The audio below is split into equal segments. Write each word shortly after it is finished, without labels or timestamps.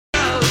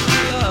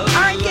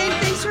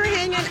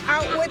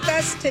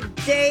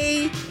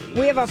Today,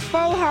 we have a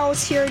full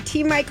house here.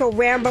 T. Michael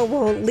Rambo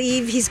won't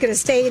leave. He's going to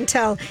stay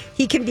until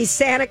he can be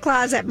Santa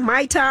Claus at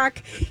My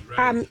Talk.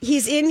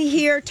 He's in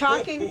here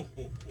talking.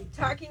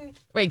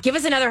 Wait, give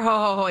us another ho,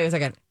 ho, ho. Wait a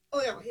second.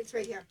 Oh, no, it's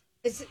right here.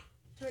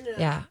 Turn it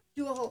Yeah. up.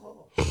 Do a ho,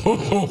 ho,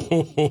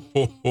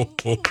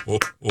 ho.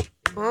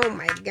 Oh,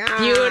 my God.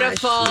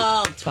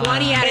 Beautiful.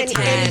 20 out of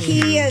 10. And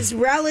he is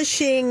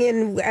relishing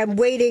and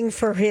waiting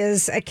for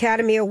his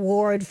Academy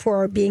Award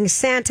for being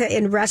Santa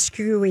in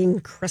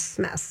rescuing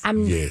Christmas.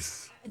 Yes.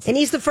 And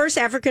he's the first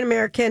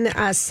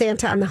African-American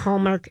Santa on the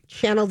Hallmark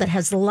Channel that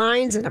has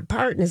lines and a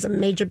part and is a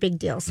major big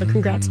deal. So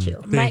congrats to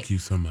you. Thank you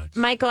so much.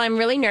 Michael, I'm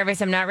really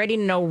nervous. I'm not ready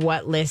to know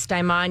what list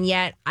I'm on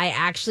yet. I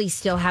actually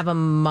still have a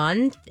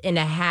month and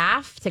a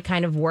half to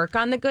kind of work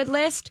on the good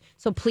list.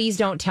 So please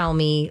don't tell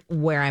me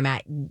where I'm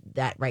at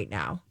that right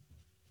now.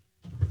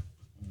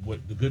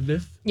 What, the good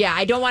list? Yeah,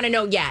 I don't want to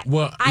know yet.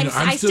 Well,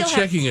 I'm still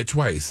checking it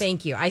twice.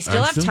 Thank you. I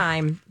still have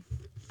time.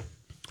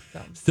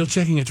 Still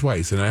checking it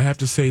twice, and I have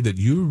to say that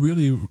you're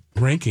really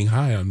ranking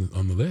high on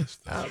the list.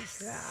 Oh,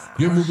 God.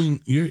 You're moving.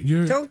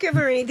 You're. Don't give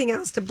her anything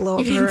else to blow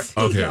up her.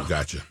 Okay,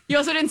 gotcha. You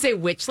also didn't say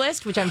which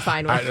list, which I'm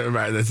fine with.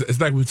 Right. It's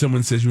like when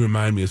someone says you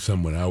remind me of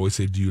someone. I always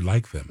say, "Do you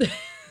like them?"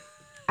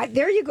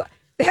 There you go.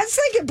 That's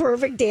like a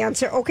perfect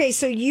answer. Okay,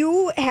 so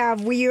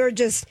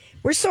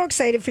we're so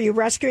excited for you,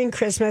 Rescuing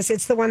Christmas.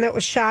 It's the one that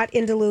was shot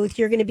in Duluth.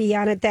 You're going to be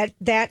on it.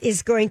 That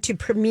is going to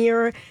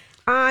premiere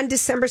on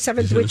December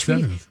 7th, which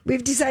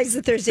we've decided is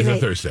the Thursday night.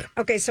 Thursday.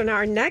 Okay, so now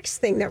our next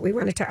thing that we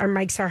wanted to, our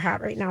mics are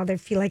hot right now. They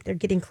feel like they're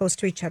getting close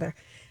to each other.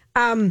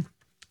 Can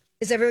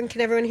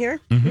everyone hear?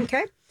 Mm-hmm.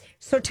 Okay.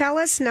 So tell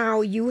us now,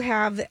 you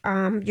have,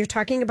 you're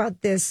talking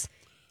about this.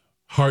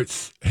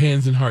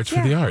 Hands and Hearts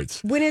for the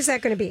Arts. When is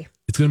that going to be?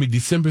 It's going to be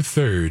December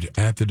 3rd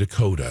at the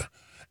Dakota.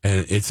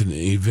 And it's an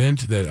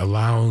event that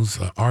allows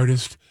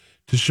artists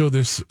to show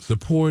their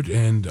support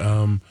and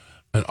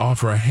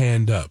offer a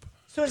hand up.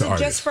 So is it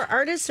just for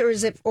artists, or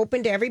is it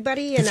open to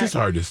everybody? It's just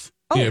artists.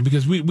 Oh. Yeah,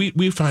 because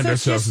we find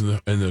ourselves in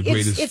the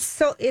greatest.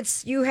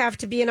 It's you have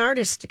to be an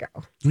artist to go.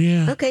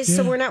 Yeah. Okay,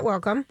 so we're not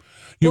welcome.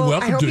 You're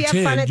welcome to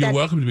attend. You're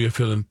welcome to be a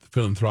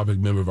philanthropic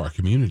member of our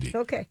community.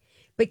 Okay,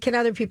 but can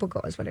other people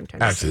go? Is what I'm trying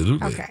to say.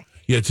 Absolutely. Okay.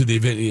 Yeah, to the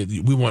event,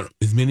 we want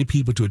as many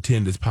people to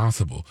attend as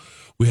possible.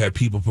 We have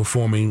people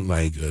performing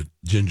like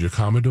Ginger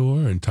Commodore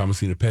and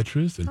Thomasina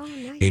Petrus and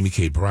Amy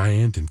K.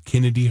 Bryant and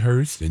Kennedy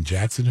Hurst and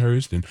Jackson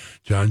Hurst and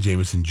John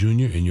Jameson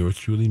Jr. and yours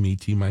truly, me,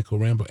 T. Michael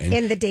Rambo.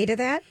 And the date of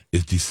that?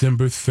 It's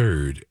December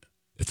 3rd.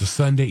 It's a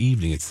Sunday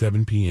evening at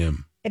 7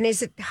 p.m. And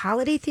is it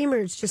holiday theme or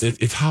it's just...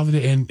 It's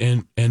holiday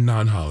and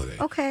non-holiday.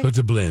 Okay. So it's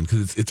a blend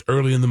because it's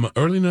early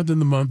enough in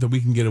the month that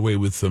we can get away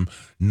with some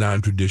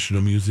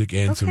non-traditional music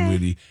and some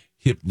really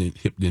happening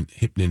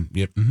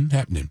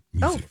music.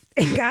 Oh,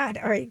 thank God.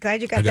 All right.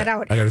 Glad you got that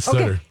out. I got a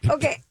stutter.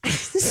 Okay.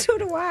 So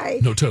do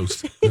I. No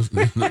toast.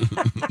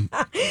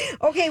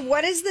 Okay.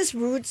 What is this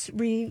Roots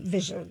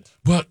revision?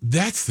 Well,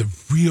 that's the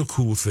real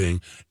cool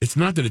thing. It's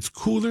not that it's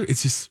cooler.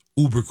 It's just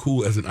uber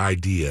cool as an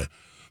idea.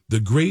 The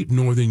Great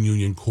Northern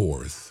Union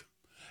Chorus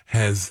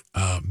has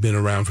been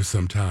around for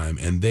some time,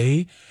 and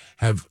they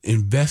have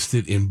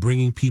invested in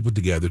bringing people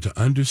together to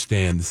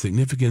understand the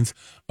significance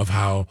of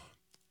how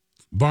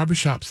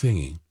barbershop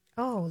singing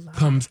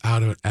comes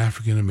out of an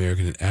African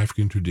American and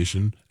African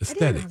tradition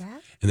aesthetic,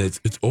 and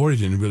its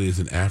origin really is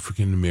an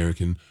African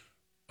American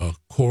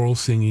choral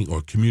singing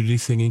or community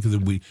singing, because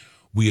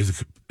we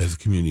as a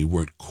community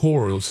weren't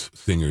choral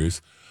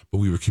singers, but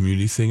we were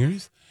community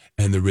singers,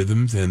 and the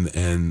rhythms and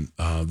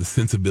the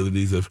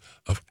sensibilities of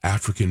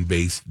African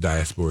based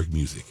diasporic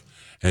music.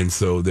 And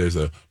so there's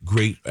a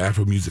great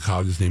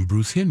Afro-musicologist named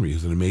Bruce Henry,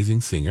 who's an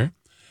amazing singer,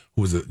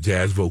 who was a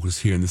jazz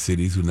vocalist here in the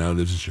cities, who now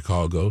lives in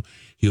Chicago.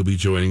 He'll be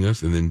joining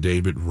us. And then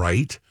David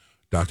Wright,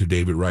 Dr.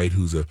 David Wright,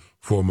 who's a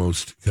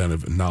foremost kind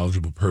of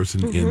knowledgeable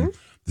person in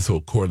this whole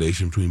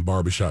correlation between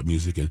barbershop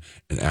music and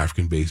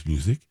African-based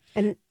music.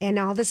 And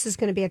all this is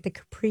going to be at the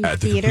Capri Theater?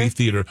 At the Capri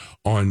Theater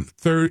on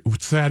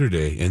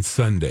Saturday and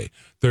Sunday.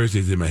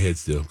 Thursday's in my head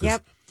still.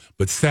 Yep.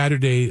 But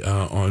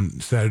on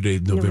Saturday,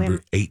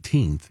 November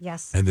 18th.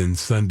 Yes. And then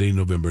Sunday,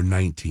 November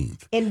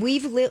 19th. And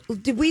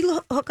did we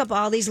hook up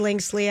all these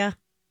links, Leah?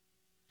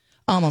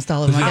 Almost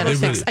all of them. I got to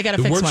fix one of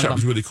them. The workshop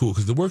is really cool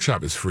because the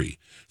workshop is free.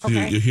 So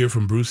you hear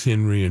from Bruce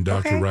Henry and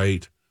Dr.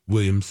 Wright,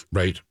 Williams,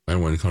 Wright. I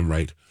want to come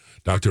right.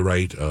 Dr.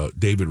 Wright,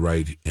 David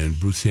Wright, and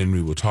Bruce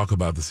Henry will talk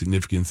about the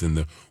significance and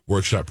the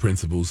workshop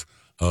principles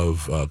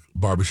of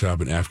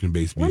barbershop and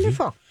African-based music.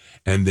 Wonderful.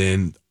 And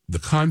then the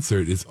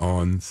concert is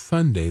on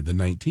Sunday, the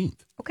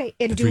 19th. Okay.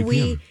 And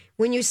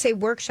when you say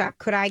workshop,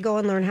 could I go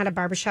and learn how to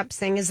barbershop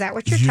sing? Is that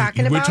what you're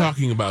talking about? We're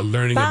talking about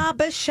learning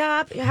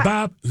barbershop.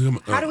 How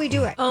do we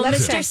do it? Oh,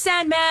 Mr.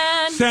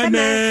 Sandman.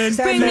 Sandman,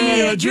 bring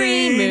me a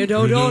dream.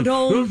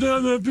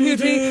 Don't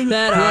beauty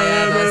that I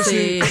ever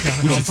see.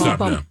 We should stop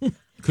now.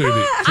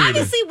 Clearly.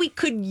 Honestly, we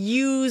could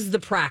use the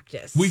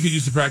practice. We could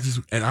use the practice,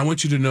 and I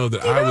want you to know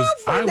that I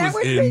was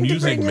in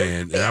Music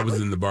Man, and I was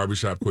in the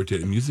barbershop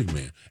quartet in Music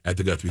Man at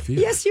the Guthrie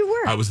Theater. Yes, you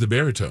were. I was the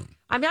baritone.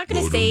 I'm not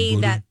going to say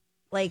that,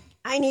 like,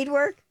 I need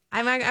work.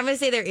 I'm going to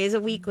say there is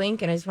a weak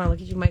link, and I just want to look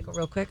at you, Michael,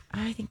 real quick.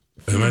 I think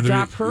if Am I we the-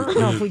 drop her.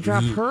 No, if we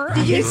drop her.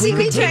 Did you see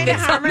me trying to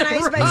this on the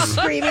harmonize by road.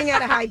 screaming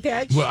at a high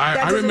pitch? Well,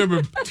 I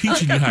remember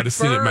teaching you how to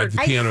sing at the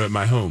piano at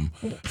my home.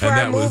 For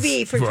our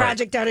movie, for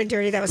Project Down and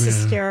Dirty, that was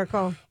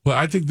hysterical. Well,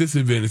 I think this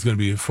event is going to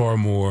be far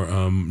more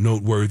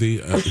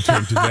noteworthy in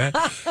terms of that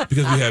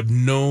because we have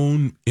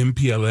known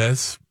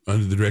MPLS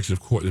under the direction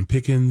of Cortland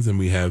Pickens, and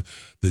we have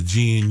the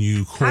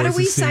GNU chorus. How do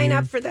we singing. sign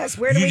up for this?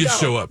 Where do you we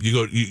just go? show up.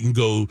 You can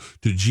go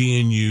to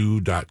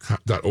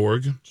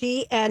gnu.org.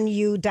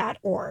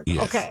 GNU.org.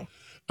 Yes. Okay.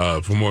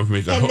 For more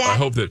information. I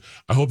hope that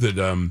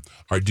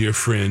our dear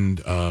friend,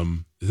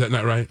 is that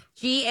not right?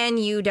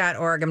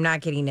 GNU.org. I'm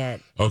not getting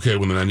it. Okay,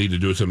 well then I need to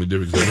do something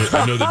different because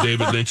I know that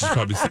David Lynch is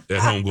probably at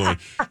home going,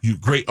 you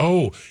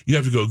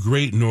have to go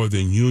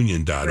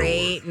greatnorthernunion.org.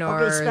 Great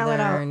Northern spell it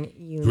out.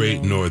 Union.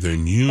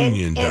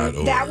 Greatnorthernunion.org.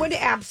 And that would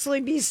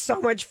absolutely be so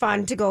much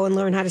fun to go and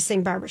learn how to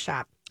sing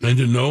barbershop. And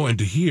to know and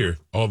to hear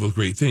all those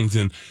great things.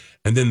 And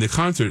then the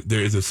concert, there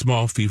is a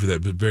small fee for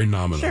that, but very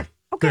nominal. Sure.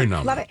 Okay. Very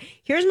nominal. Love it.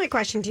 Here's my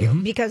question to you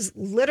because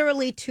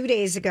literally 2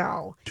 days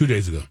ago, 2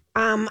 days ago.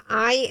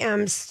 I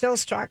am still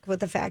struck with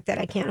the fact that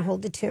I can't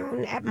hold the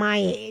tune at my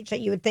age that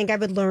you would think I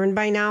would learn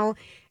by now.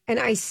 And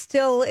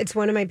it's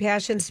one of my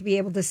passions to be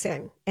able to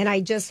sing. And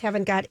I just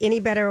haven't got any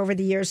better over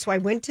the years. So I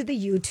went to the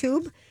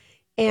YouTube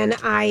and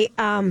I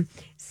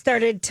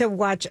started to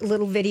watch a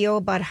little video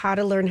about how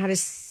to learn how to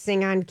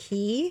sing on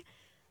key.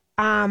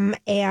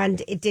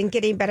 And it didn't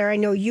get any better. I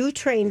know you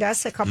trained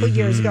us a couple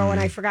years ago and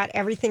I forgot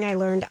everything I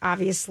learned,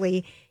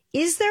 obviously.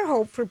 Is there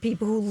hope for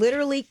people who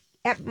literally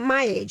at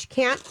my age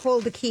can't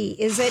hold a key?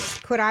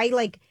 Could I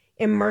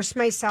immerse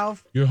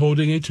myself? You're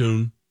holding a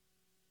tune.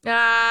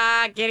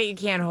 Get it? You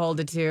can't hold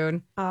a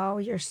tune. Oh,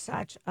 you're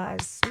such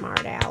a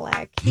smart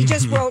aleck. He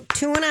just wrote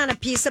tune on a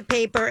piece of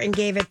paper and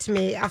gave it to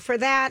me. For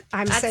that,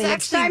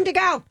 it's time to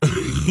go.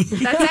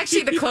 That's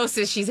actually the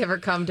closest she's ever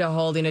come to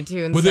holding a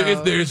tune. Well,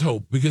 there is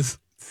hope because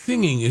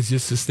singing is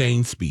just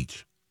sustained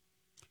speech.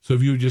 So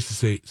if you were just to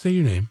say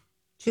your name.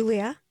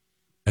 Julia.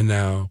 And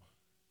now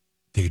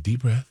take a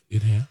deep breath,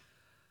 inhale.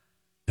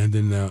 And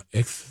then now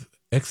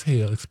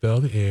exhale,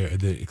 expel the air, and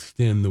then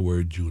extend the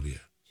word Julia.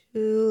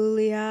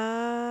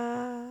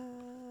 Julia.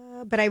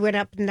 But I went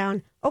up and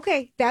down.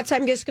 Okay,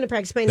 I'm just going to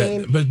practice my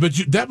name. But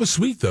that was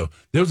sweet, though.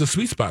 There was a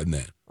sweet spot in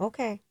that.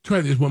 Okay.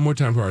 Try this one more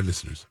time for our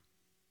listeners.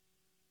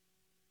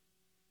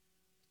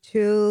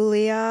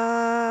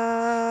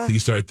 Julia. So you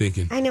started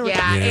thinking. I know. It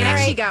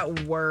actually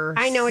got worse.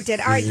 I know it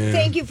did. All right,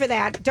 thank you for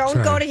that.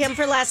 Don't go to him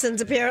for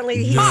lessons.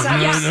 Apparently, he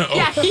sucks.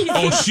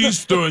 No.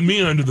 She's throwing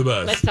me under the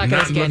bus. Let's talk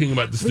Not again. looking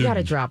about the We student. got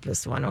to drop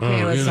this one.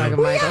 Okay, let's talk know.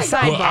 about Michael.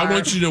 Sidebar. Well, I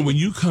want you to know when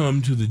you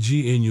come to the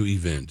GNU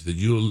event that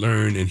you'll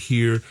learn and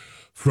hear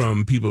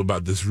from people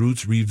about this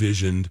Roots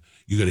Revisioned.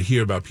 You're going to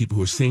hear about people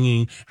who are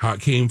singing, how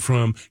it came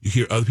from. You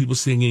hear other people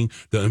singing.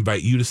 They'll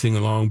invite you to sing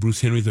along. Bruce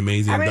Henry's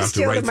amazing. I'm going to Dr.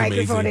 steal Wright's the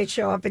microphone amazing. and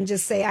show up and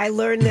just say, I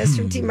learned this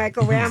from T.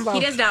 Michael Rambo.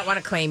 He does not want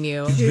to claim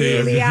you.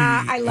 Julia,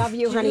 I love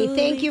you, honey.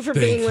 Thank you for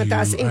being with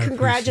us. And I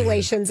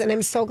congratulations. And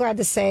I'm so glad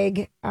the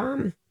SAG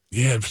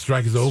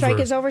strike is over. strike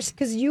is over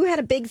because you had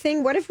a big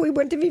thing. What if we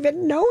wouldn't have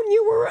even known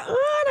you were on?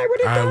 I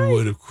would have died. I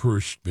would have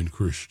been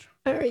crushed.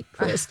 All right,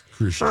 Chris.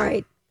 Crushed. All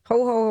right. Ho,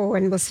 ho, ho,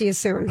 and we'll see you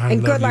soon. I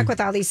And love good luck you. with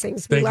all these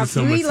things. Thank we you love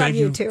so much. We love Thank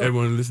you too.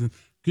 Everyone listening.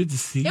 Good to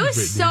see you. It was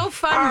Brittany. so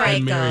fun,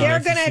 And Michael. Mary, They're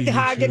nice to going see to you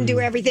hug and too. do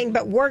everything,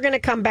 but we're going to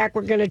come back.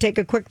 We're going to take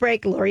a quick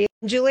break. Lori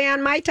and Julie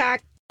on My Talk.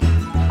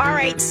 All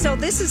right, so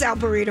this is El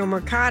Burrito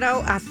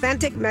Mercado,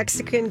 authentic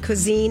Mexican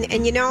cuisine.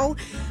 And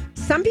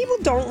some people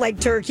don't like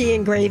turkey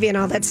and gravy and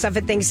all that stuff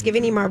at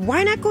Thanksgiving anymore.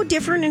 Why not go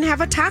different and have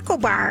a taco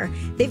bar?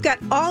 They've got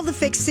all the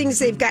fixings.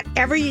 They've got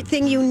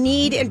everything you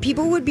need. And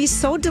people would be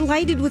so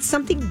delighted with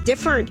something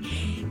different.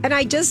 And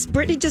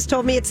Brittany just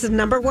told me it's the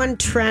number 1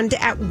 trend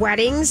at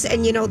weddings.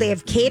 And, they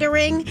have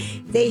catering.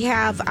 They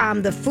have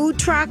the food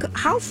truck.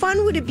 How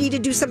fun would it be to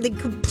do something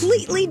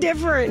completely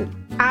different?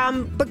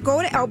 But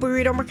go to El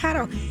Burrito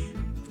Mercado.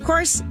 Of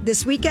course,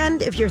 this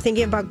weekend, if you're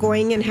thinking about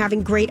going and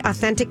having great,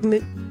 authentic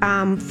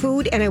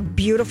food and a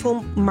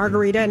beautiful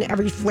margarita in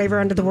every flavor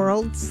under the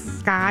world,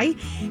 sky,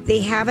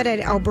 they have it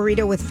at El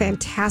Burrito with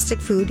fantastic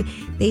food.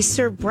 They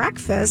serve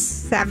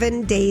breakfast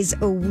 7 days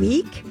a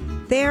week.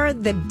 They're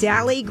the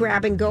deli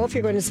grab and go. If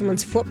you're going to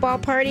someone's football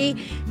party,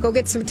 go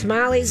get some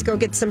tamales, go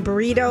get some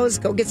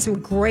burritos, go get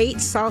some great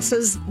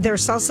salsas. Their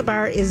salsa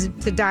bar is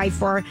to die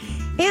for.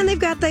 And they've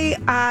got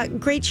the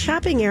great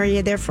shopping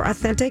area there for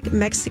authentic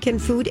Mexican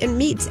food and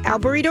meats. El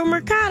Burrito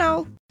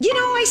Mercado.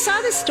 I saw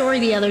this story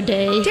the other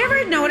day. Did you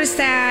ever notice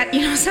that?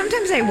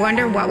 Sometimes I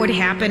wonder what would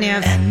happen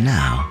if... And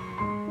now,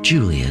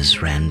 Julia's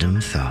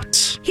random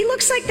thoughts. He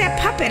looks like that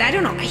puppet. I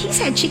don't know. He's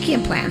had cheeky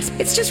implants.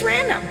 It's just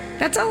random.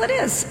 That's all it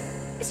is.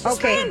 It's just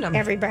Okay, random.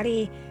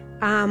 everybody.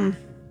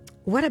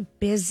 What a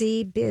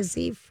busy,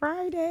 busy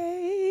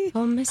Friday.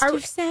 Oh,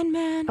 Mr.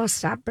 Sandman. Oh,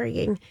 stop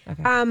bragging.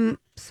 Okay.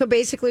 So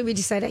basically, we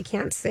decided I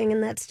can't sing,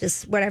 and that's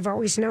just what I've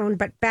always known.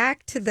 But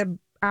back to the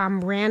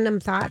random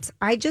thoughts.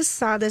 I just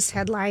saw this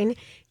headline.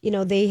 You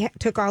know, they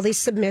took all these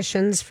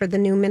submissions for the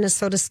new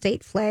Minnesota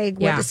state flag,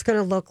 what it's going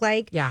to look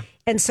like. Yeah.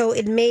 And so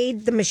it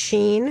made the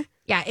machine.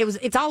 Yeah,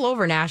 it's all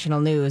over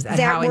national news.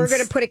 That we're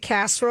going to put a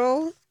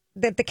casserole,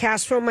 that the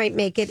casserole might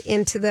make it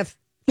into the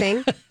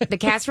thing. The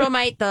casserole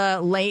might, the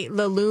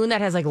loon that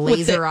has like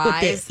laser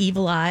eyes. With the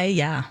evil eye,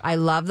 yeah. I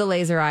love the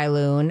laser eye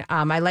loon.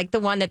 I like the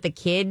one that the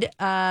kid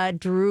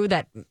drew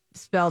that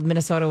spelled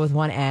Minnesota with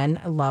one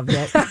N. I loved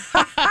it.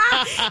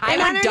 I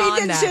would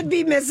don that. It should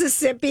be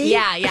Mississippi.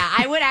 Yeah.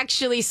 I would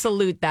actually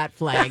salute that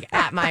flag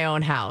at my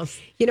own house.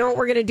 You know what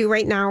we're going to do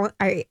right now?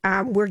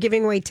 We're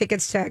giving away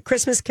tickets to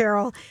Christmas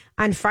Carol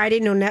on Friday,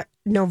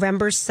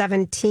 November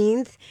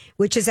 17th,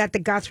 which is at the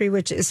Guthrie,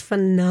 which is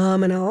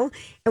phenomenal.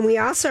 And we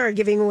also are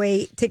giving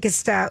away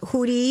tickets to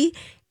Hootie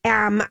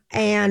and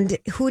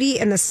Hootie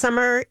in the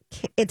summer.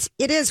 It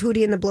is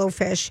Hootie and the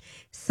Blowfish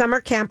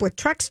Summer Camp with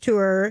Trucks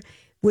Tour,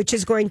 which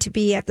is going to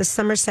be at the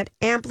Somerset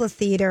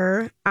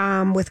Amphitheater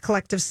with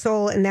Collective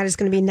Soul. And that is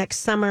going to be next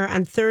summer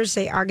on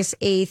Thursday, August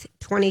 8th,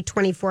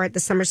 2024 at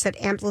the Somerset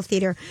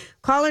Amphitheater.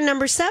 Caller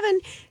number 7,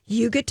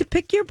 you get to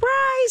pick your prize,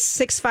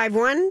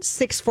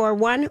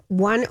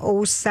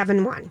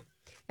 651-641-1071.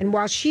 And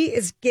while she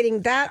is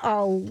getting that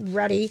all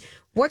ready,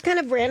 what kind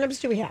of randoms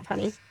do we have,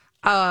 honey?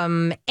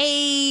 A-.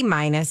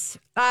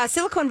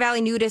 Silicon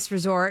Valley Nudist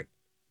Resort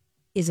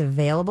is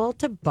available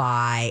to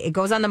buy. It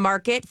goes on the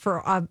market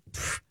for...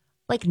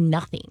 like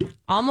nothing,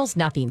 almost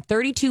nothing,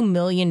 $32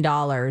 million.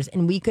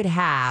 And we could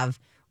have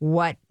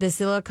what the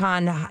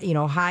Silicon,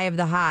 high of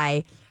the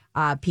high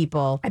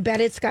people. I bet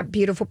it's got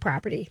beautiful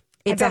property.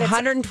 It's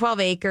 112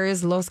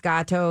 acres, Los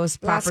Gatos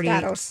property.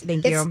 Los Gatos.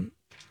 Thank you.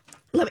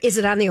 Is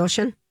it on the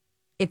ocean?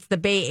 It's the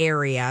Bay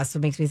Area, so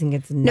it makes me think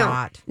it's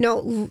not.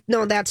 No,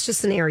 that's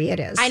just an area it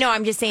is. I know,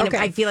 I'm just saying, Okay.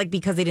 I feel like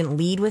because they didn't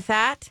lead with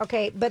that.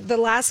 Okay, but the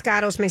Los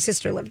Gatos, my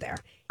sister lived there.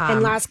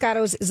 And Los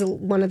Gatos is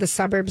one of the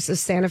suburbs of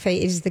Santa Fe.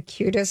 It is the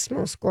cutest,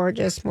 most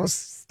gorgeous,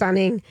 most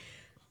stunning,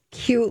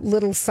 cute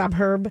little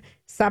suburb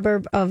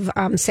of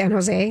San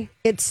Jose.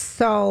 It's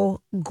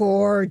so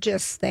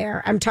gorgeous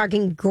there. I'm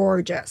talking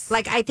gorgeous.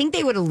 Like, I think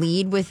they would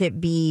lead with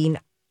it being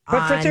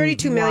But for on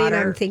 $32 million,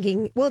 water. I'm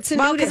thinking, well, it's a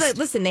Well, nudist. because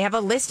listen, they have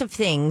a list of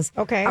things.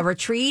 Okay. A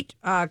retreat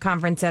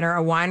conference center,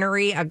 a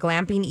winery, a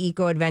glamping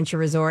eco-adventure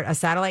resort, a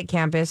satellite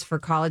campus for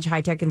college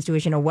high-tech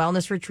institution, a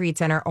wellness retreat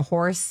center, a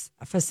horse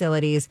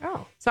facilities.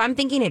 Oh. So I'm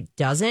thinking it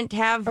doesn't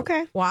have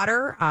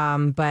water,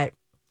 but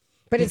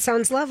But it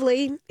sounds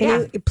lovely.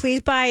 Yeah.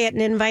 Please buy it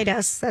and invite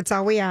us. That's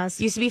all we ask.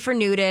 used to be for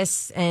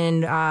nudists.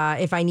 And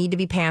if I need to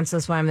be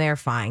pantsless when I'm there,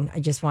 fine. I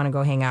just want to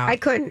go hang out. I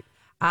couldn't.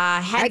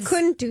 I Heads,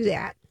 couldn't do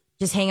that.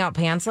 Just hang out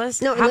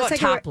pantsless? No, How unless about I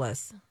could wear-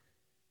 topless?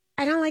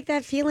 I don't like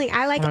that feeling.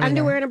 I like don't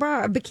underwear either. and a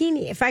bra, a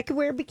bikini. If I could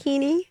wear a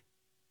bikini.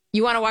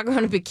 You want to walk around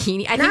in a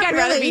bikini? I think Not I'd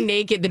rather really. be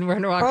naked than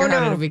walk Oh, around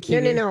no. in a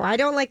bikini. No. I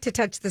don't like to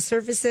touch the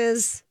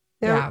surfaces.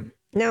 No. Yeah.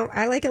 No,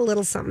 I like a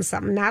little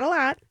something. Not a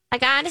lot.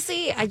 Like,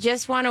 honestly, I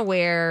just want to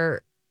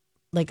wear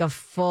like a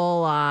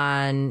full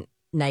on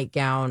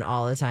nightgown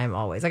all the time,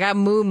 always. Like a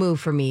moo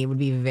for me would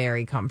be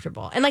very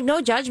comfortable. And like,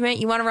 no judgment.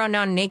 You want to run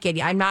down naked.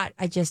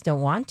 I just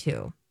don't want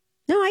to.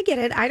 No, I get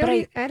it. I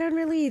don't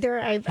really either.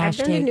 I've been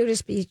to Hashtag-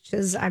 nudist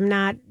beaches.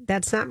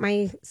 That's not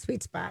my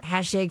sweet spot.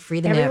 Hashtag free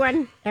the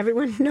nip.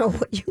 Everyone know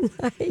what you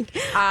like.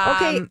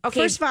 Okay.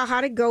 First of all,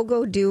 how did Go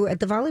Go at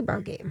the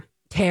volleyball game?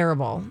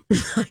 Terrible.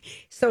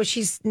 So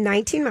she's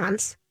 19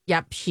 months.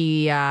 Yep.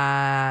 She's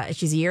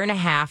a year and a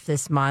half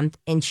this month.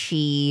 And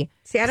See,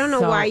 I don't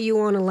know why you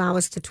won't allow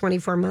us to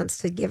 24 months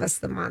to give us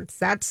the months.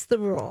 That's the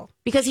rule.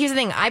 Because here's the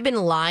thing. I've been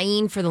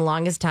lying for the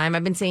longest time.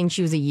 I've been saying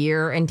she was a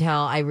year until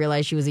I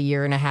realized she was a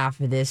year and a half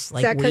of this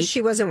Is that because week.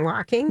 she wasn't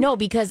walking? No,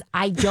 because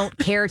I don't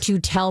care to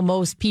tell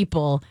most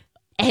people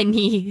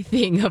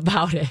anything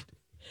about it.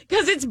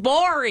 Because it's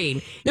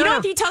boring.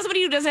 If you tell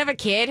somebody who doesn't have a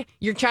kid,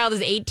 your child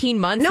is 18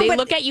 months, they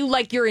look at you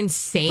like you're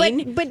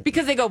insane. But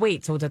because they go,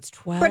 wait, so that's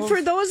 12. But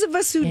for those of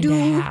us who and do a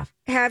half.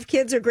 have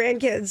kids or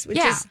grandkids, which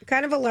is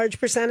kind of a large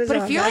percentage But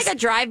of if you're us. like a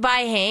drive-by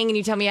hang and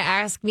you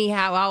ask me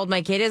how old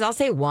my kid is, I'll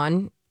say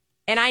 1.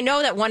 And I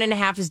know that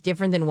 1.5 is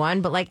different than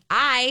 1, but like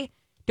I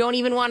don't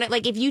even want to,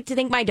 like if you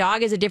think my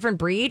dog is a different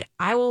breed,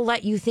 I will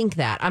let you think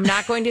that. I'm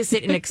not going to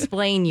sit and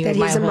explain you that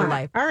my he's a whole mom.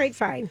 life. All right,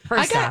 fine.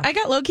 I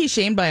got low-key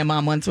shamed by a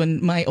mom once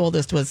when my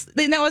oldest was,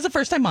 that was a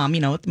first-time mom,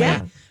 with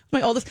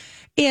my oldest.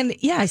 And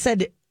I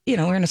said,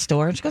 we're in a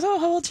store and she goes, oh,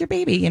 how old's your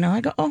baby?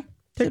 I go, oh,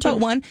 she's about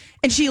 1.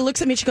 And she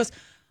looks at me and she goes,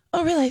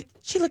 oh, really?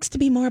 She looks to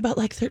be more about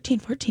like 13,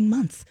 14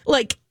 months.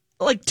 And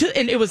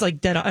it was like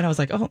dead on. And I was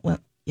like, oh, well,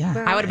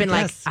 yeah. I would have been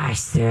like, guess. I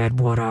said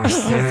what I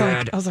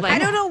said. I was like, I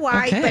don't know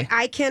why, okay. but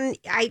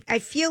I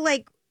feel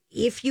like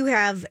if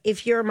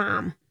you're a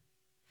mom,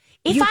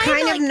 If you I'm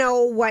kind like- of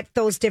know what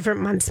those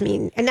different months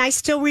mean. And I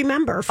still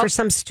remember for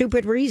some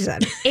stupid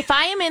reason. If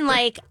I am in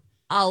like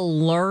a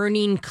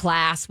learning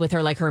class with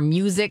her, like her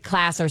music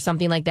class or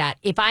something like that,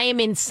 if I am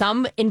in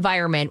some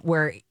environment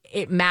where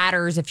it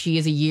matters if she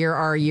is a year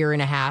or a year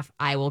and a half,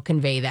 I will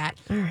convey that.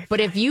 But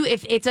if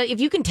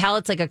you can tell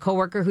it's like a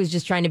coworker who's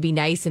just trying to be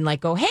nice and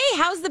like go, hey,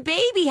 how's the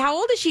baby? How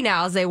old is she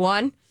now? I'll say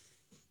 1.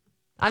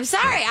 I'm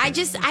sorry. I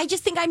just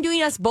think I'm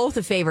doing us both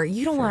a favor.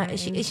 You don't want.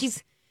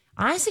 She's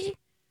honestly,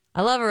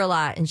 I love her a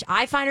lot, and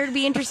I find her to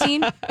be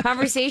interesting,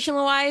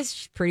 conversational wise.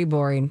 She's pretty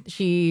boring.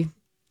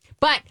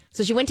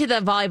 So she went to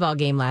the volleyball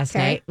game last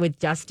night with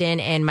Justin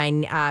and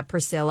my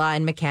Priscilla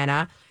and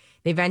McKenna.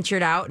 They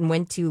ventured out and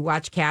went to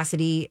watch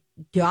Cassidy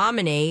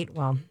dominate.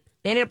 Well,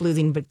 they ended up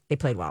losing, but they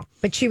played well.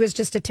 But she was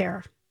just a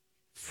terror.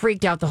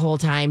 Freaked out the whole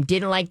time.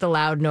 Didn't like the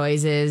loud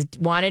noises.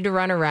 Wanted to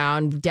run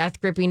around.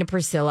 Death gripping to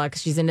Priscilla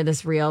because she's into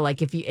this reel.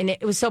 Like and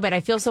it was so bad. I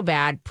feel so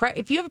bad.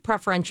 If you have a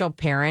preferential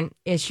parent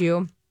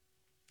issue,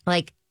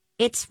 like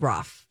it's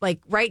rough. Like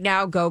right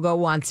now, Gogo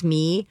wants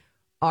me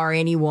or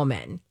any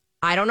woman.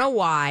 I don't know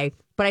why,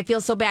 but I feel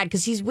so bad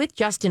because he's with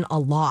Justin a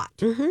lot.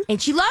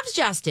 And she loves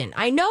Justin.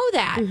 I know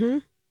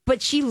that.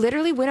 But she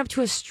literally went up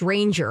to a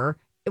stranger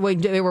when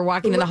they were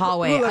walking in the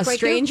hallway, a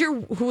stranger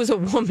who was a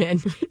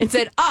woman, and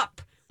said,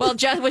 up. Well,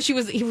 just when she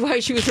was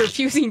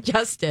refusing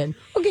Justin.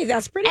 Okay,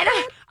 that's pretty and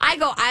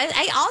bad. all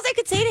I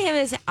could say to him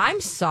is,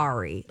 I'm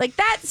sorry. Like,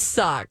 that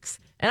sucks.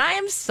 And I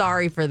am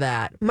sorry for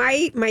that.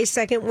 My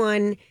second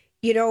one,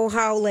 you know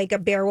how like a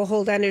bear will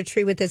hold onto a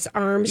tree with his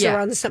arms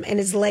around the stump and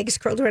his legs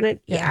curled around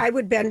it? Yeah, I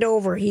would bend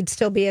over. He'd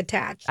still be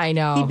attached. I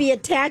know. He'd be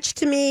attached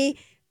to me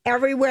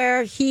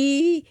everywhere.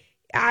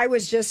 I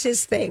was just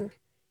his thing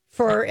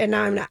and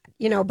I'm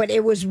not, but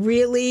it was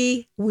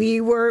really, we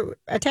were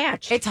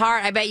attached. It's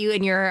hard. I bet you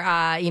and your,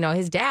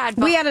 his dad.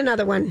 We had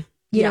another one,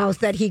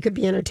 that he could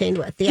be entertained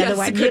with. The other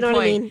one, you know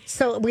what I mean?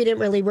 So we didn't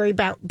really worry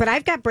about, but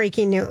I've got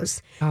breaking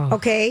news. Oh,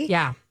 okay?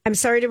 Yeah. I'm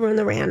sorry to ruin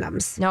the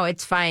randoms. No,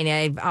 it's fine.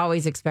 I've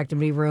always expected to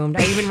be ruined.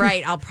 I even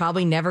write, I'll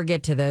probably never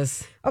get to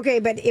this. Okay,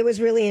 but it was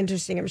really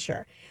interesting, I'm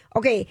sure.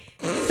 Okay,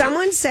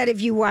 someone said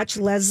if you watch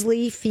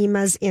Leslie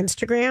Fima's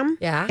Instagram,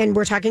 and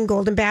we're talking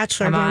Golden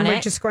Bachelor, again, we're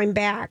just going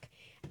back.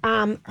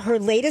 Her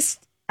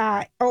latest,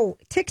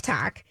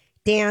 TikTok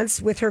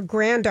dance with her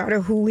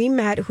granddaughter, who we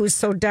met, who's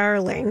so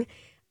darling.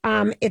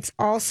 It's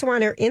also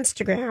on her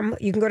Instagram.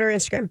 You can go to her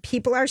Instagram.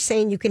 People are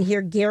saying you can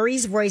hear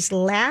Gary's voice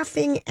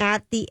laughing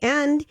at the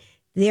end,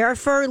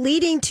 therefore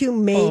leading to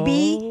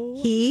maybe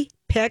he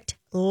picked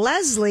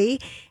Leslie,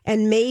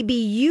 and maybe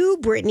you,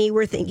 Brittany,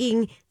 were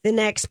thinking the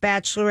next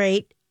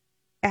Bachelorette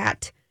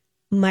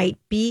might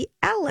be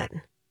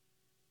Ellen.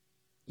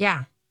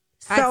 Yeah.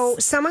 So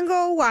someone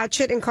go watch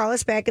it and call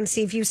us back and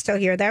see if you still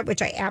hear that,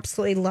 which I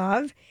absolutely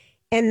love.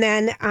 And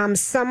then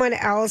someone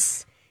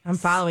else. I'm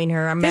following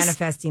her. I'm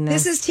manifesting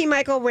this. This is T.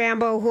 Michael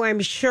Rambo, who I'm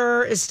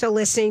sure is still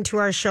listening to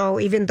our show,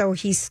 even though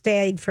he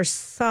stayed for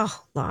so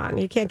long.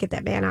 You can't get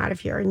that man out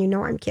of here. And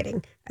I'm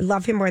kidding. I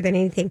love him more than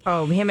anything.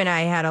 Oh, him and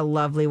I had a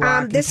lovely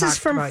walk. This is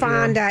from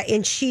Fonda,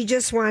 and she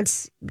just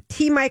wants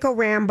T. Michael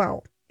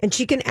Rambo. And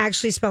she can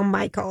actually spell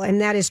Michael, and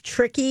that is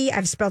tricky.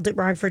 I've spelled it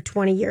wrong for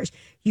 20 years.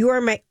 You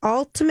are my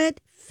ultimate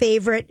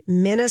favorite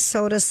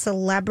Minnesota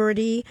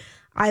celebrity.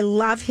 I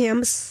love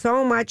him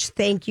so much.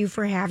 Thank you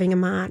for having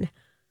him on.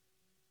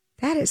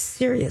 That is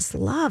serious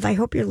love. I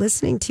hope you're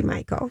listening to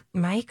Michael.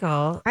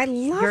 Michael. I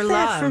love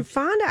that from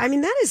Fonda. I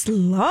mean, that is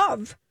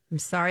love. I'm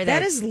sorry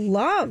that is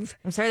love.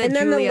 I'm sorry that And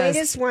then Julia's... the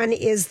latest one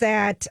is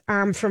that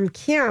from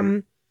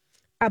Kim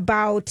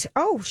about,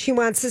 she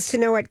wants us to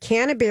know what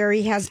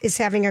Canterbury is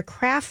having a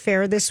craft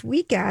fair this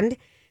weekend.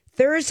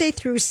 Thursday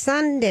through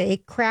Sunday,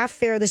 craft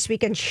fair this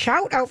weekend.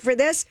 Shout out for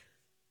this.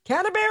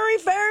 Canterbury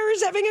Fair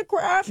is having a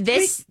craft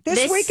this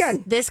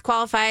weekend. This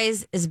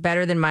qualifies as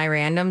better than my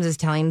randoms is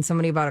telling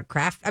somebody about a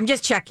craft. I'm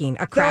just checking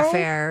a craft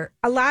fair.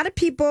 A lot of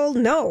people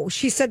know.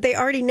 She said they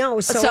already know.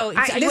 So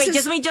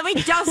let me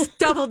just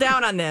double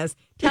down on this.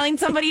 Telling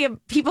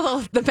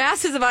the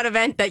masses about an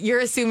event that you're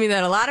assuming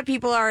that a lot of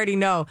people already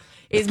know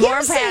is more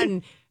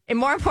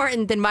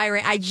important than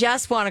my. I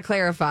just want to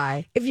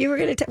clarify. If you were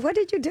going to, what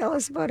did you tell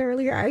us about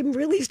earlier? I'm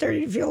really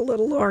starting to feel a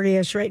little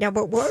Lori-ish right now.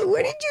 But what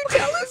did you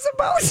tell us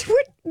about?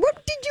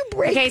 What did you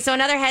break? Okay, so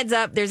another heads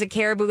up. There's a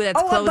Caribou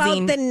that's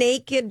closing. About the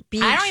naked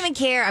beach. I don't even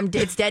care.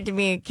 It's dead to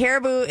me.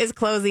 Caribou is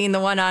closing, the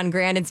one on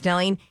Grand and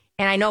Snelling,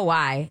 and I know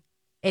why.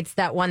 It's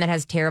that one that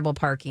has terrible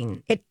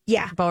parking.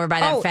 Over by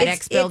that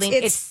FedEx building.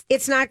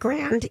 It's not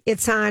Grand.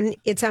 It's on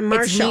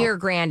Marshall. It's near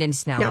Grand and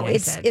Snelling. No,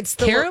 it's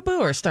the Caribou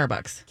or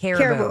Starbucks?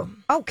 Caribou.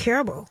 Oh,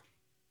 Caribou.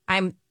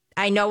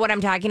 I know what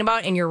I'm talking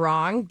about, and you're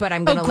wrong, but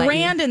I'm going to let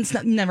Grand you.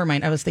 and never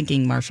mind. I was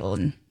thinking Marshall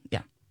and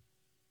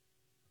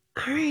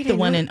all right. The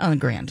one on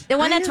Grand. The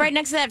one that's right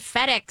next to that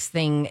FedEx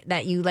thing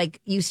that you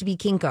used to be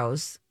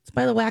Kinko's. It's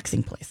by the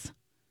waxing place.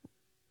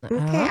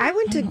 Okay, I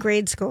went to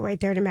grade school right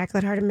there at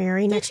Immaculate Heart of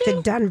Mary, next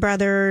to Dunn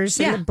Brothers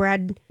and the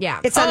bread.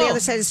 Yeah, it's on the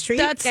other side of the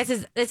street.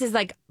 This is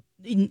like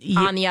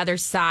on the other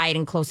side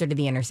and closer to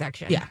the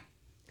intersection. Yeah.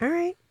 All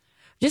right.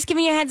 Just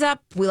giving you a heads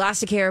up. We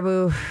lost a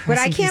Caribou, but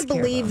I can't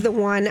believe the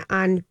one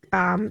on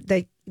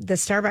the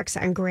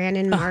Starbucks on Grand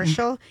and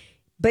Marshall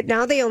But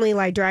now they only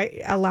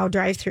allow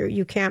drive-through.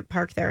 You can't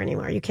park there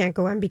anymore. You can't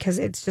go in because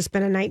it's just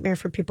been a nightmare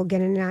for people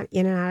getting in and out of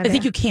I there.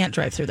 think you can't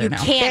drive through there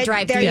now. Can't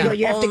drive there through. you go.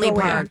 You have to only go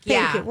in. park. Thank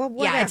Yeah, you. Well,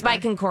 yeah, it's by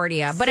whatever.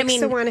 Concordia. But I 6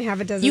 mean, to 1 a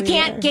half a dozen you a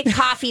can't year. get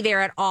coffee there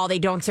at all. They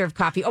don't serve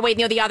coffee. Oh wait,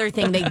 no, the other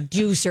thing they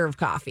do serve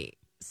coffee.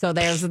 So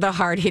there's the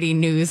hard hitting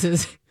news.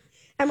 Is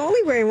I'm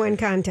only wearing one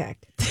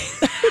contact.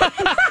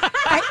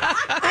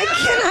 I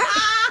cannot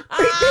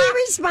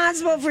be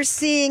responsible for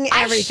seeing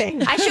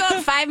everything. I show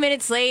up 5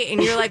 minutes late,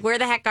 and you're like, "Where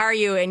the heck are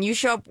you?" And you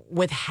show up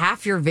with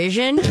half your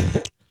vision.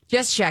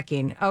 Just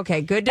checking.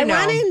 Okay, good to I know.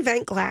 want to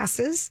invent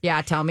glasses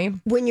Yeah, tell me.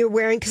 when you're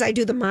wearing, because I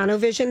do the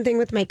monovision thing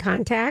with my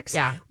contacts.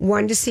 Yeah.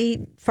 One to see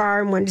far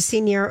and one to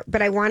see near.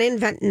 But I want to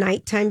invent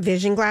nighttime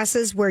vision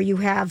glasses where you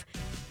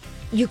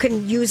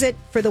can use it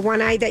for the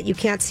one eye that you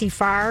can't see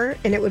far,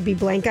 and it would be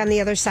blank on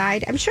the other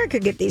side. I'm sure I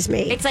could get these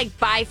made. It's like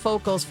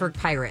bifocals for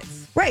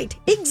pirates. Right.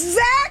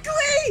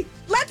 Exactly.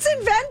 Let's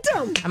invent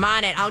them. I'm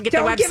on it. I'll get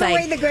Don't the give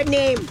away website. the good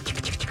name.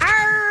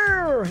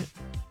 Arr!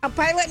 A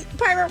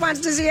pirate wants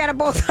to see out of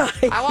both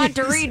eyes. I want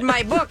to read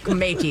my book,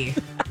 matey.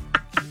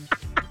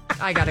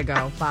 I gotta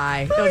go.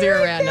 Bye. Those are your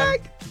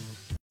random.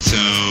 So,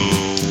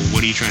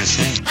 what are you trying to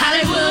say?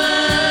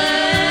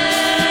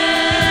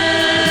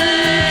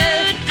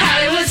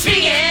 Hollywood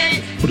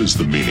speaking. What is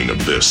the meaning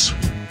of this?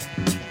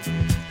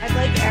 I'd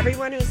like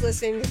everyone who's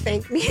listening to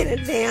thank me in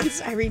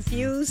advance. I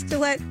refuse to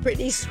let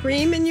Brittany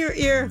scream in your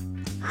ear.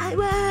 I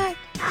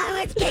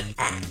would speak.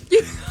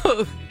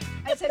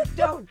 I said,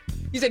 don't.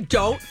 You said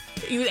don't.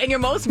 You in your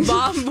most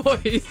mom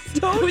voice,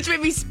 which made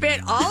me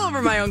spit all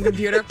over my own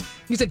computer.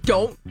 You said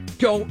don't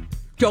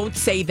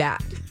say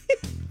that.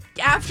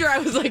 After I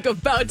was like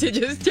about to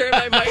just turn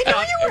my mic know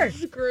off you were. and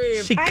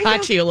scream. She I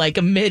caught know. you like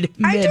a mid.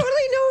 I totally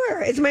know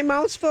her. It's my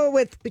mouth's full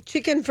with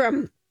chicken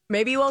from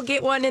Maybe we'll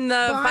get one in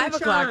the Bon 5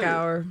 o'clock Chon.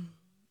 hour.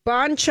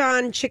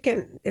 Bonchon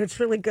chicken. It's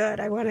really good.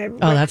 I want to.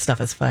 Oh, that stuff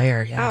is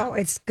fire. Yeah. Oh,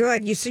 it's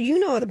good. You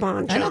know the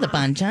Bonchon. I know the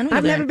Bonchon. We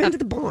I've were never there been to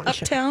the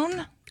Bonchon.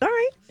 Uptown. All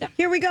right.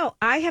 Here we go.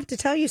 I have to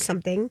tell you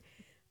something.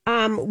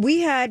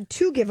 We had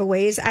 2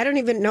 giveaways. I don't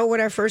even know what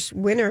our first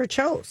winner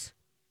chose.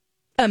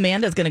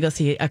 Amanda's going to go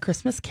see A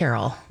Christmas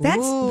Carol. That's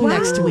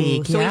next wow.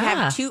 week. So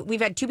yeah.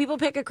 we've had 2 people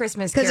pick a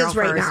Christmas Because Carol it's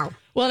right first. now.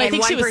 Well, and I And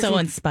think she one was so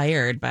person-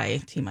 inspired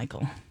by T.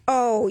 Michael.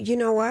 Oh, you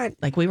know what?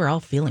 Like we were all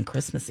feeling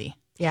Christmassy.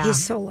 Yeah.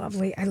 He's so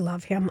lovely. I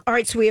love him. All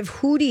right, so we have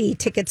Hootie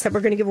tickets that we're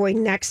going to give away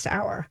next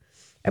hour.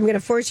 I'm going to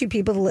force you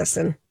people to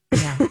listen.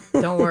 Yeah.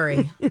 Don't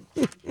worry.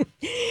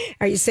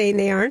 Are you saying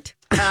they aren't?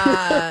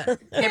 They're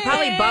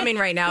probably bumming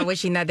right now,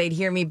 wishing that they'd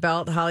hear me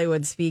belt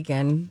Hollywood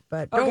speaking.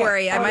 But don't Okay.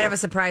 worry, I Oh, might no. have a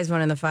surprise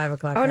one in the 5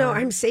 o'clock. Oh, no, hour.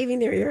 I'm saving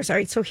their ears. All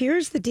right, so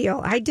here's the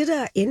deal. I did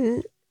a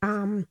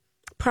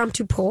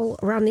impromptu poll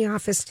around the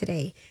office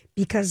today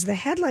because the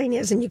headline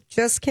is, and you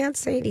just can't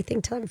say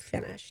anything till I'm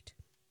finished,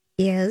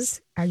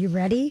 is, are you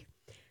ready?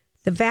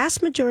 The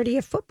vast majority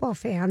of football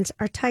fans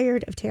are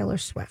tired of Taylor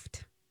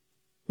Swift.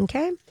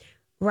 Okay?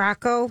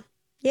 Rocco,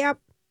 yep.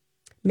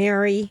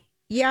 Mary,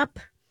 yep.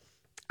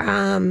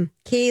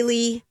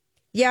 Kaylee,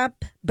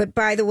 yep. But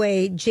by the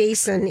way,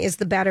 Jason is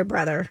the better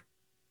brother.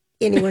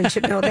 Anyone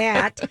should know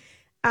that.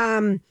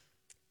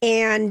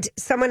 And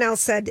someone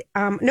else said,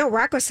 no,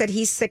 Rocco said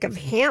he's sick of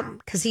him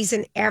because he's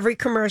in every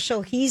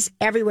commercial. He's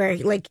everywhere.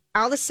 Like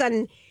all of a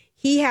sudden,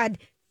 he had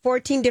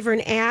 14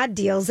 different ad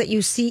deals that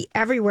you see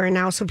everywhere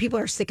now. So people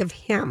are sick of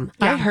him.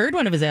 I heard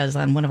one of his ads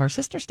on one of our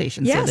sister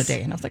stations the other Yes.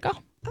 day, and I was like, oh.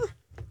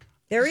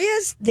 There he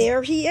is.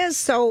 There he is.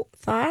 So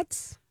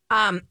thoughts?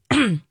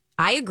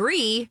 I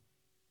agree,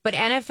 but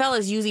NFL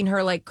is using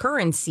her like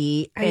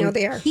currency. I know and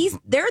they are.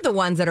 They're the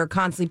ones that are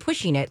constantly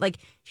pushing it. Like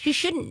she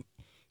shouldn't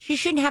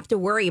have to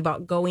worry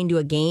about going to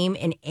a game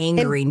and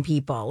angering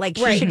people. Like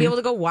she should be able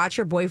to go watch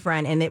her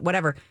boyfriend and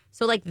whatever.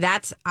 So like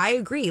I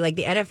agree. Like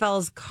the NFL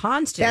is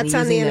constantly That's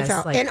on the using NFL.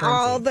 this, like, and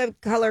all currency.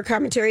 the color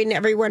commentary and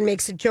everyone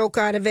makes a joke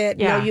out of it.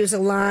 Yeah. They'll use a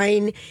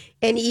line.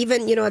 And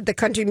even, at the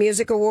Country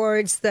Music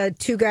Awards, the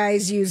 2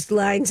 guys used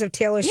lines of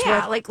Taylor Swift.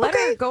 Yeah, like let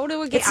her go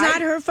to a game. It's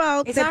not her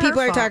fault It's that not her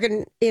people are fault.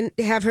 talking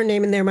have her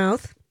name in their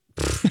mouth.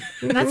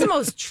 That's the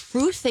most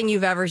truth thing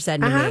you've ever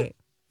said to me.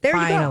 There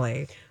Finally.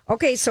 you go.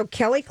 Okay, so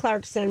Kelly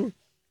Clarkson,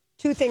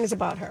 2 things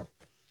about her.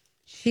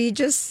 She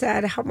just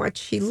said how much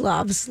she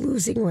loves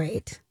losing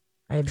weight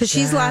because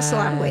she's lost a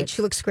lot of weight.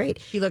 She looks great,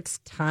 She looks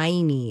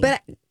tiny.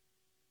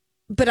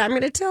 but I'm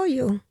going to tell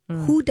you,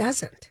 who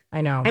doesn't?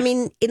 I know. I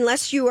mean,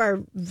 unless you are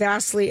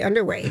vastly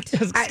underweight.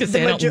 Because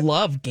the I don't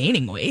love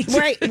gaining weight.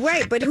 right.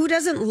 But who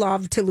doesn't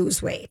love to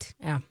lose weight?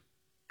 yeah.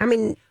 I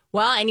mean,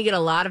 Well, and you get a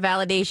lot of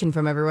validation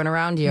from everyone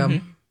around you.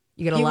 Mm-hmm.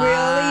 You get a you lot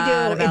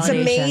really of do. It's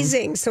validation.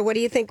 amazing. So, what do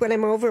you think when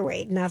I'm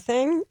overweight?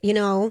 Nothing,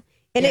 And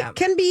Yeah. it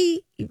can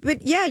be,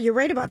 but yeah, you're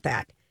right about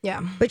that.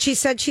 Yeah. But she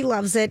said she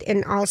loves it.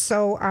 And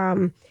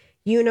also,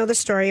 you know the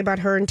story about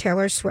her and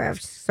Taylor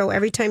Swift. So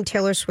every time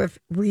Taylor Swift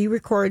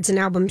re-records an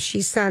album,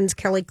 she sends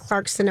Kelly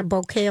Clarkson a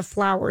bouquet of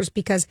flowers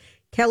because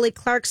Kelly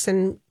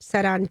Clarkson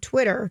said on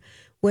Twitter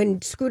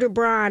when Scooter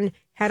Braun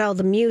had all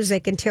the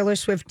music and Taylor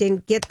Swift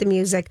didn't get the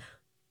music,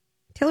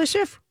 Taylor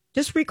Swift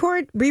Just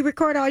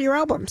re-record all your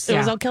albums. It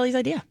was all Kelly's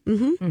idea.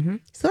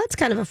 So that's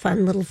kind of a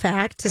fun little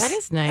fact. That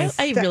is nice.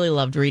 I really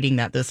loved reading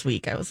that this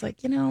week. I was like,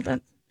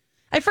 that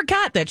I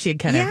forgot that she had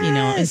kind of,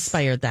 Yes.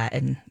 inspired that.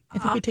 And I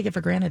think we take it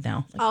for granted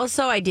now.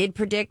 Also, I did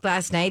predict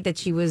last night that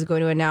she was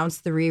going to announce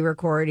the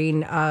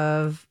re-recording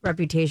of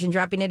Reputation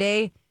dropping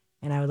today.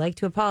 And I would like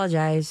to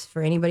apologize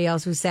for anybody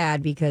else who's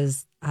sad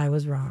because I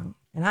was wrong.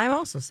 And I'm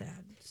also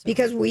sad.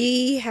 Because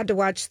we had to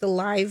watch the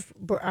live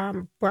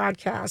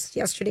broadcast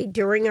yesterday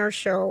during our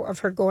show of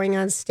her going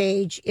on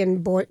stage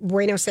in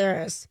Buenos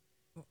Aires.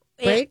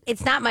 Right?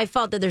 It's not my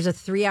fault that there's a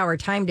 3-hour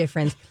time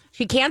difference.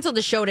 She canceled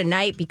the show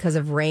tonight because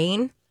of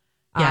rain.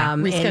 Yeah,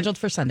 and rescheduled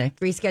for Sunday.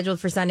 Rescheduled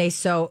for Sunday.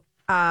 So,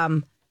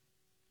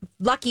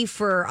 lucky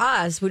for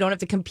us, we don't have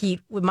to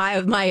compete with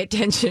my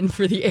attention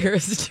for the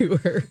Eras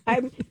tour.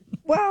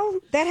 Well,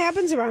 that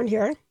happens around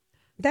here.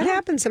 That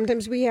happens.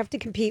 Sometimes we have to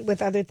compete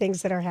with other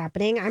things that are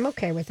happening. I'm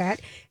okay with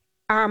that.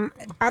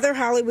 Other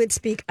Hollywood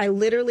speak, I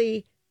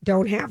literally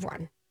don't have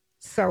one.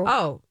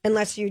 So,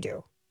 unless you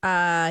do.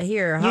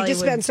 Here, Hollywood. You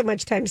just spend so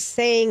much time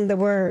saying the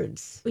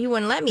words. You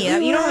wouldn't let me.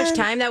 You know how much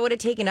time that would have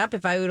taken up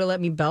if I would have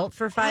let me belt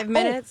for 5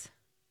 minutes?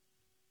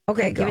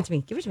 Okay, give it to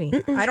me. Give it to me.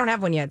 I don't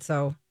have one yet,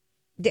 so.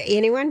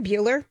 Anyone?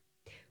 Bueller?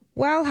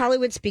 Well,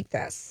 Hollywood speak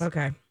this.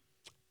 Okay.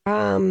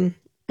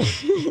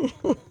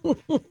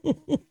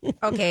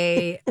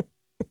 Okay.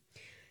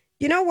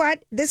 You know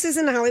what? This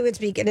isn't Hollywood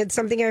speak, and it's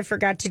something I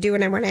forgot to do,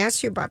 and I want to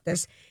ask you about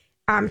this.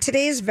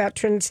 Today is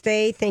Veterans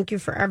Day. Thank you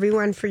for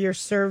everyone for your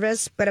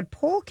service. But a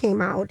poll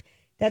came out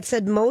that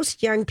said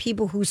most young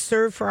people who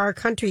serve for our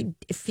country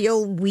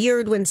feel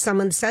weird when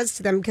someone says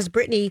to them, because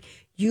Brittany,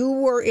 you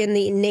were in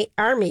the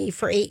Army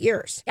for 8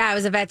 years. Yeah,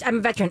 I'm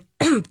a veteran,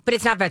 but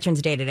it's not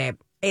Veterans Day today.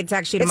 It's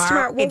actually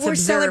tomorrow. Well, we're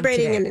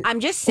celebrating today. it. I'm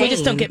just saying. We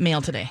just don't get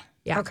mail today.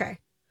 Yeah. Okay.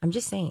 I'm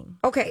just saying.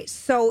 Okay,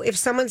 so if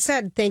someone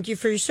said, thank you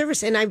for your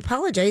service, and I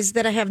apologize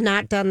that I have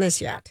not done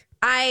this yet.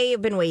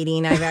 I've been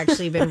waiting. I've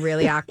actually been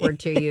really awkward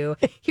to you.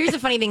 Here's the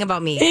funny thing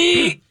about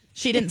me.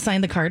 She didn't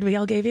sign the card we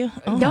all gave you?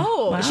 Oh,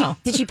 No. Wow.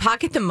 Did she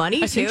pocket the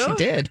money, I too? think she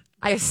did.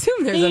 I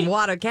assume there's a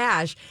wad of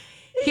cash.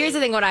 Here's the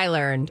thing, what I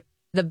learned.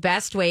 The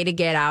best way to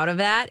get out of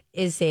that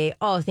is say,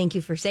 oh, thank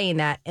you for saying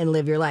that, and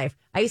live your life.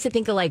 I used to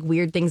think of like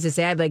weird things to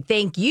say. I'd be like,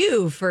 thank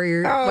you for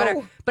your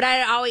whatever. But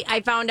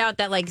I found out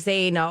that like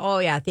saying, oh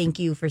yeah, thank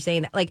you for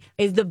saying that, like,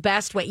 is the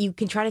best way. You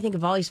can try to think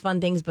of all these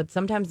fun things, but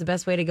sometimes the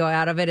best way to go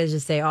out of it is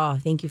just say, oh,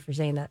 thank you for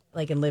saying that,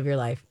 like, and live your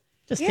life.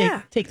 Just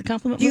Yeah. take the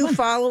compliment. Do move you on.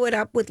 follow it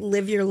up with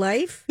live your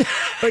life?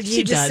 Or do you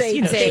She just does. say,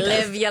 You know she Say, does.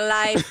 live your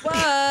life.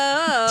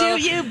 Whoa. Do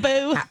you,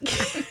 boo?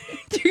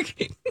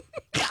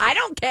 I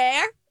don't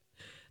care.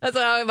 That's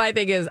what my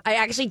thing is. I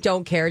actually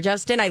don't care,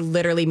 Justin. I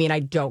literally mean I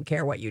don't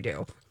care what you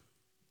do.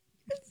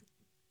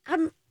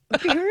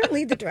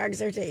 Apparently the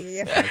drugs are taking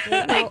effect. You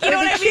know what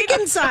I mean?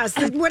 Chicken sauce,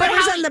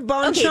 whatever's on the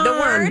bone.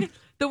 Okay,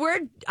 the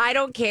word I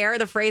don't care,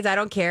 the phrase I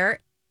don't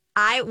care,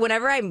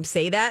 whenever I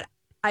say that,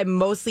 I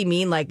mostly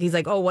mean like, he's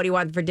like, oh, what do you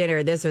want for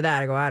dinner, this or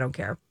that? I go, I don't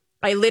care.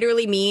 I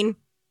literally mean,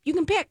 you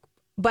can pick.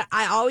 But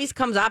I always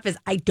comes off as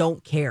I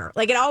don't care.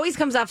 Like, it always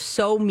comes off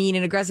so mean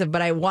and aggressive,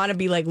 but I want to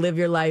be like, live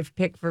your life,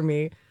 pick for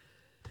me.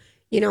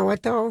 You know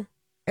what, though?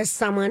 As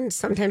someone,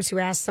 sometimes who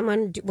asks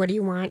someone, what do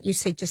you want? You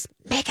say, just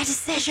make a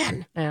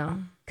decision. Yeah.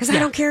 Because I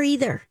don't care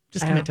either.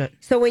 Just commit to it.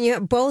 So when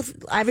you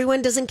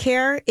everyone doesn't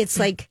care, it's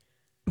like,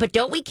 But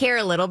don't we care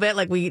a little bit?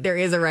 Like, there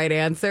is a right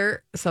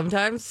answer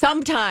sometimes.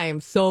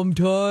 Sometimes. all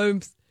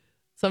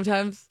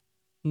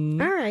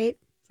right.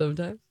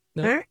 Sometimes.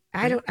 No. All right.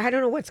 I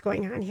don't know what's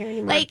going on here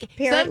anymore. Like,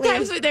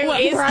 sometimes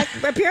there is.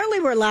 Apparently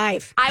we're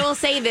live. I will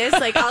say this,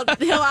 like,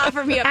 he'll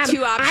offer me up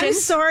two options. I'm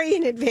sorry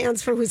in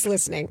advance for who's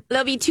listening.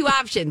 There'll be two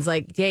options.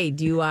 Like, hey,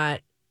 do you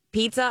want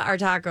pizza or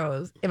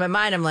tacos? In my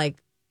mind, I'm like,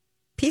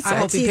 Pizza. I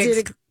hope It's he easy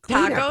picks to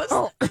clean up.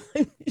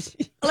 tacos.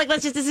 Like,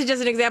 this is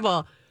just an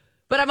example.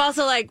 But I'm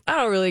also like, I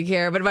don't really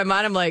care. But in my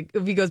mind, I'm like,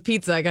 if he goes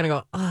pizza, I kind of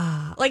go,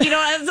 ah. Like, you know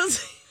what? I'm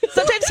just...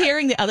 Sometimes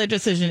hearing the other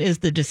decision is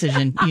the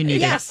decision you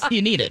need. Yes.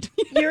 You need it.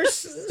 You're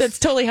That's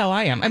totally how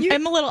I am.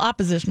 I'm a little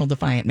oppositional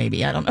defiant,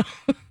 maybe. I don't know.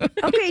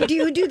 okay. Do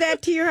you do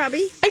that to your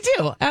hubby? I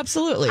do.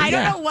 Absolutely. I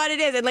don't know what it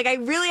is. And like, I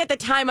really, at the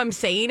time I'm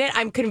saying it,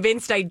 I'm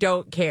convinced I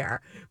don't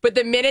care. But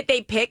the minute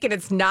they pick and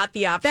it's not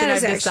the option I've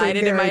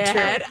decided in my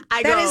head,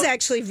 I go. That is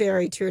actually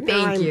very true.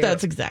 Thank you.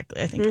 That's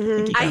exactly, I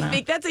think. I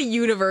think that's a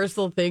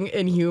universal thing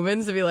in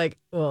humans to be like,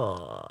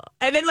 oh.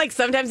 And then like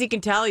sometimes you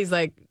can tell he's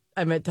like,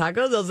 I'm at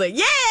tacos. I was like,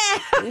 yeah.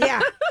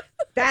 Yeah.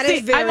 That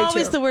is very I'm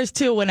always true. the worst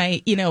too when I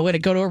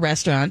go to a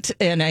restaurant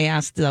and I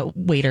ask the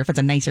waiter if it's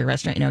a nicer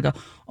restaurant, I go,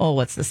 oh,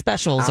 what's the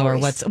specials or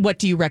what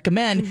do you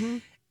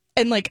recommend?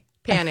 And like,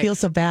 Panic. I feel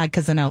so bad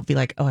because then I'll be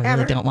like, oh, I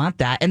really don't want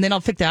that. And then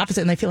I'll pick the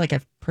opposite and I feel like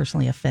I've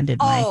personally offended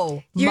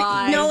Oh,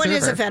 my no one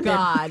is server. offended.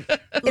 God.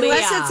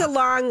 Unless Leah. it's a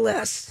long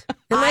list.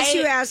 Unless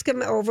you ask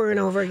him over and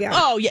over again.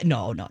 Oh, yeah.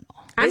 No.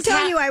 I'm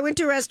telling you, I went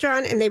to a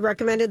restaurant and they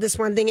recommended this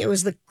one thing. It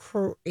was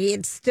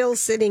it's still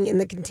sitting in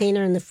the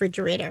container in the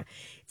refrigerator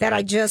that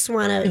I just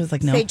want to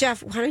say,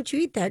 Jeff, why don't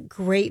you eat that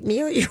great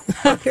meal you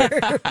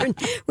ordered?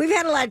 We've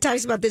had a lot of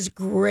talks about this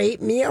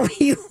great meal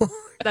you ordered.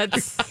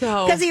 That's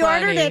so because he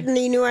funny. ordered it and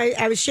he knew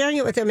I was sharing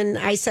it with him, and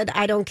I said,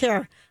 I don't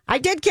care. I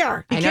did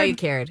care. I know you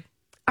cared.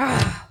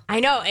 I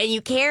know, and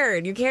you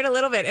cared. You cared a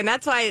little bit, and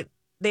that's why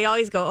they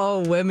always go,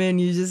 "Oh, women,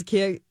 you just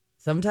can't."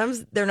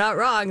 Sometimes they're not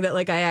wrong. That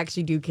I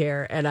actually do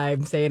care, and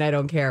I'm saying I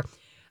don't care.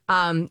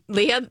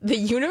 Leah, the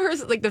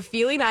universe, the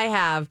feeling I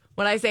have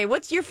when I say,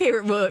 "What's your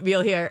favorite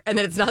meal here?" and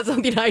then it's not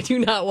something I do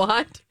not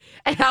want,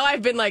 and how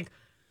I've been like,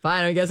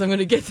 fine, I guess I'm going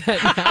to get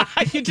that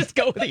now. You just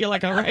go with it. You're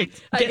like, all right.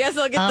 I guess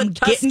I'll get the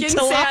Tuscan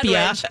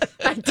sandwich.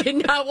 I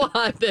did not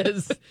want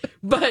this.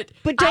 But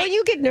don't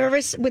you get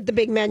nervous with the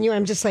big menu?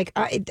 I'm just like,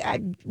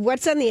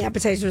 what's on the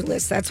appetizers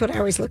list? That's what I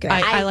always look at.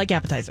 I like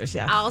appetizers,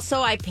 yeah.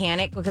 Also, I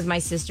panic because my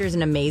sister's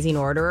an amazing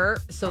orderer.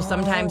 So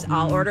sometimes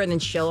I'll order and then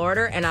she'll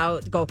order and I'll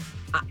go,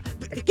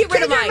 get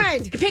rid of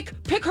mine.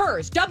 Pick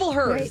hers. Double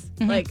hers.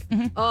 Right.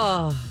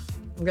 Oh,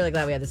 I'm really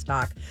glad we had this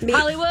talk.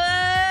 Hollywood!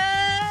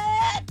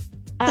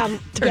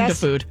 Turn to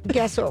food.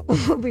 Guess what?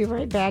 We'll be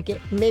right back.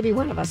 Maybe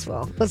one of us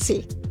will. Let's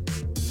see.